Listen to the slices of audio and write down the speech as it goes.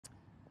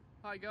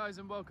Hi guys,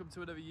 and welcome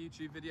to another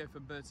YouTube video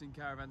from Burton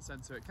Caravan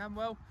Centre at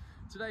Camwell.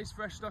 Today's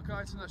fresh stock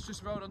item that's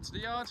just rolled onto the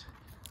yard.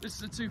 This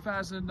is a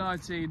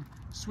 2019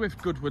 Swift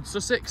Goodwood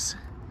Sussex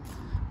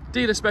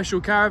dealer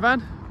special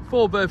caravan,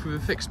 4-berth with a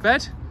fixed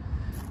bed,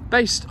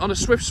 based on a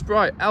Swift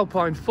Sprite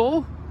Alpine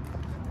 4.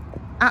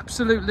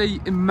 Absolutely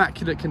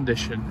immaculate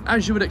condition,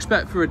 as you would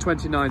expect for a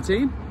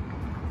 2019.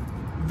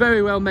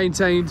 Very well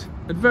maintained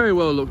and very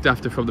well looked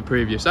after from the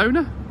previous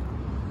owner.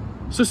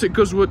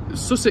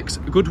 Sussex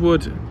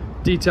Goodwood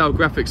detailed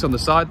graphics on the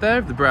side there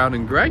of the brown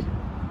and grey.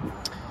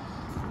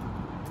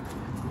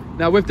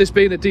 Now, with this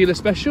being a dealer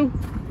special,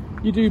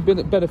 you do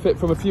benefit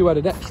from a few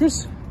added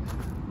extras,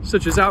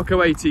 such as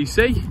Alco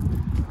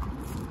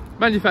ATC,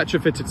 manufacturer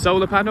fitted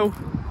solar panel,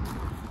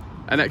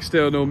 and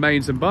external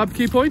mains and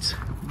barbecue points.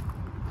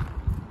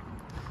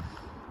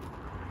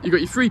 You've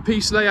got your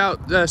 3-piece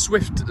layout,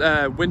 Swift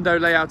window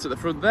layout at the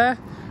front there,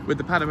 with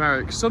the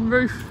panoramic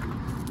sunroof.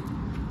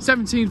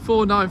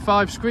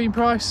 17,495 screen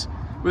price,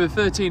 with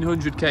a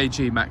 1300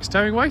 kg max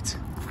towing weight.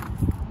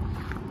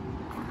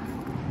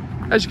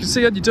 As you can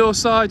see on your door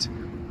side,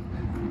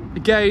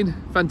 again,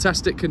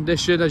 fantastic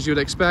condition as you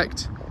would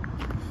expect.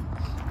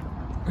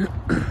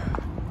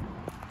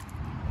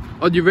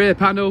 On your rear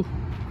panel,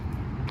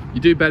 you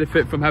do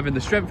benefit from having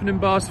the strengthening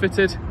bars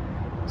fitted,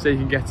 so you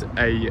can get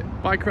a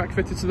bike rack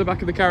fitted to the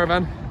back of the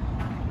caravan.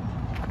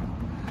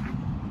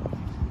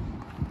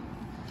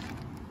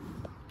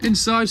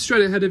 Inside,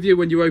 straight ahead of you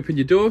when you open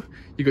your door,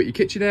 you've got your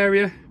kitchen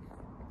area,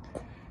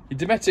 your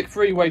Dometic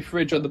 3-way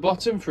fridge on the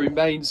bottom through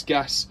mains,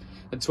 gas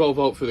and 12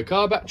 volt through the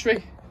car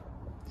battery.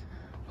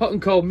 Hot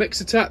and cold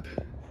mixer tap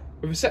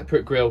with a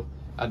separate grill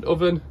and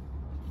oven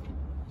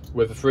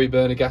with a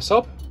 3-burner gas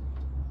hob.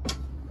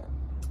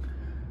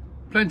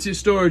 Plenty of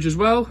storage as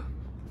well.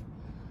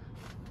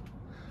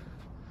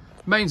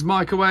 Mains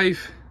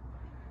microwave.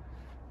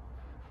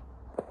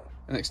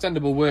 An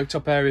extendable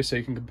worktop area so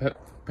you can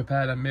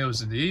prepare them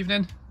meals in the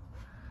evening.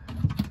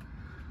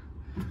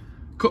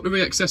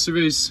 Cutlery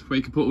accessories where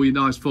you can put all your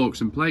knives,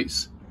 forks and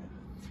plates.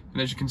 And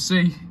as you can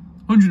see,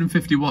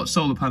 150 watt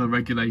solar panel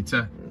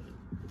regulator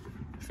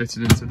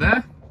fitted into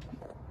there.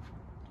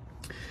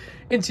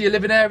 Into your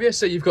living area,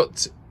 so you've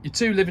got your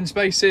 2 living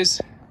spaces,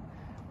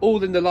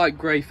 all in the light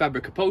grey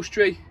fabric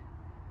upholstery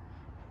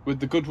with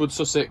the Goodwood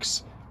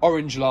Sussex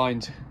orange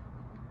lined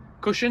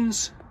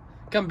cushions.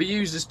 Can be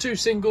used as 2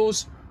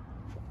 singles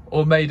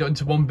or made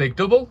into 1 big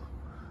double.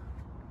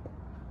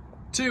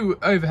 2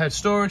 overhead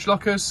storage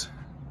lockers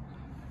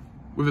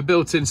with a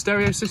built-in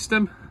stereo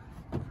system.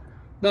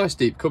 Nice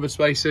deep cupboard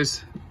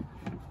spaces.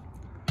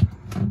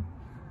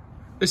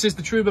 This is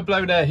the Truma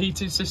blown air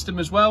heating system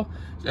as well,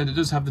 and it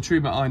does have the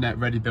Truma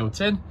iNet ready built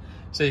in,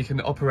 so you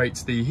can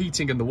operate the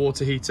heating and the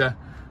water heater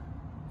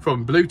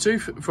from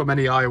Bluetooth from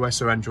any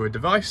iOS or Android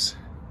device.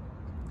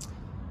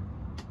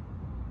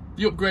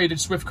 The upgraded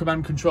Swift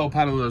command control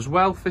panel as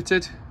well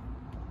fitted.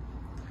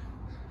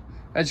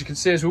 As you can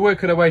see, as we're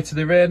working our way to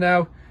the rear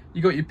now,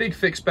 you've got your big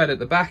fixed bed at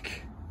the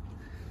back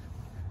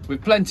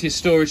with plenty of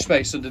storage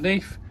space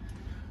underneath.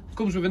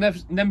 Comes with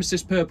a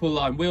Nemesis purple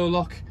line wheel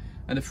lock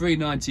and a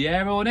 390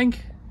 air awning.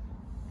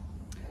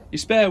 Your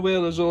spare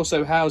wheel is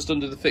also housed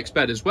under the fixed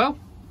bed as well.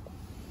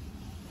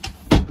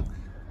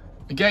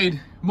 Again,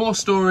 more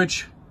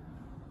storage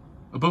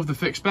above the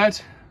fixed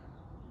bed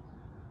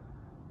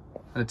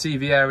and a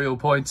TV aerial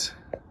point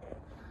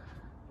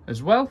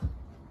as well.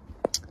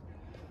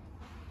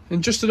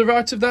 And just to the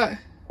right of that,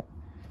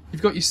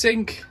 you've got your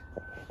sink,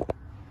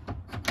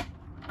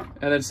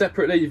 and then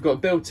separately you've got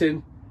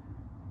built-in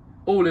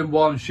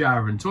all-in-one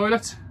shower and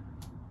toilet.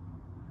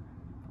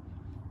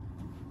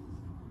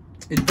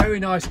 In very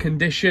nice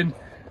condition,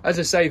 as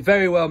I say,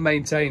 very well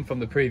maintained from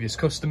the previous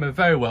customer,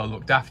 very well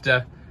looked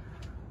after.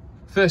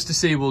 First to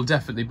see will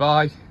definitely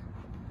buy.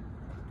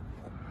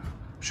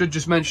 Should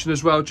just mention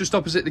as well, just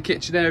opposite the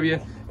kitchen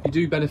area, you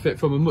do benefit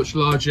from a much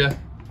larger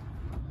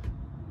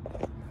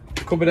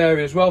cupboard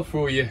area as well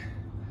for all your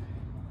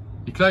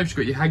clothes. You've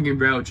got your hanging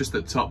rail just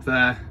at the top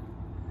there.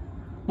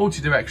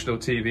 Multi-directional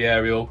TV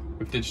aerial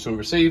with digital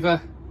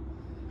receiver.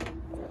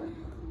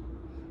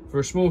 For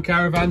a small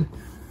caravan,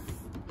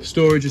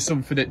 storage is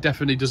something it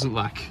definitely doesn't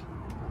lack.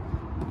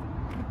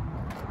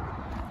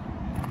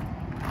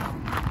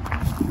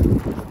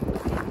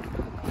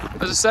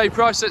 As I say,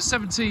 price at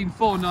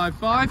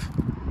 17,495.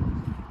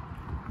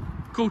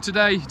 Call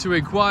today to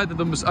inquire. The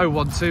number's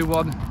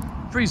 0121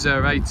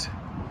 308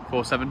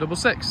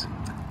 4766.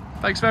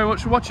 Thanks very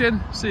much for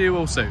watching. See you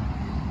all soon.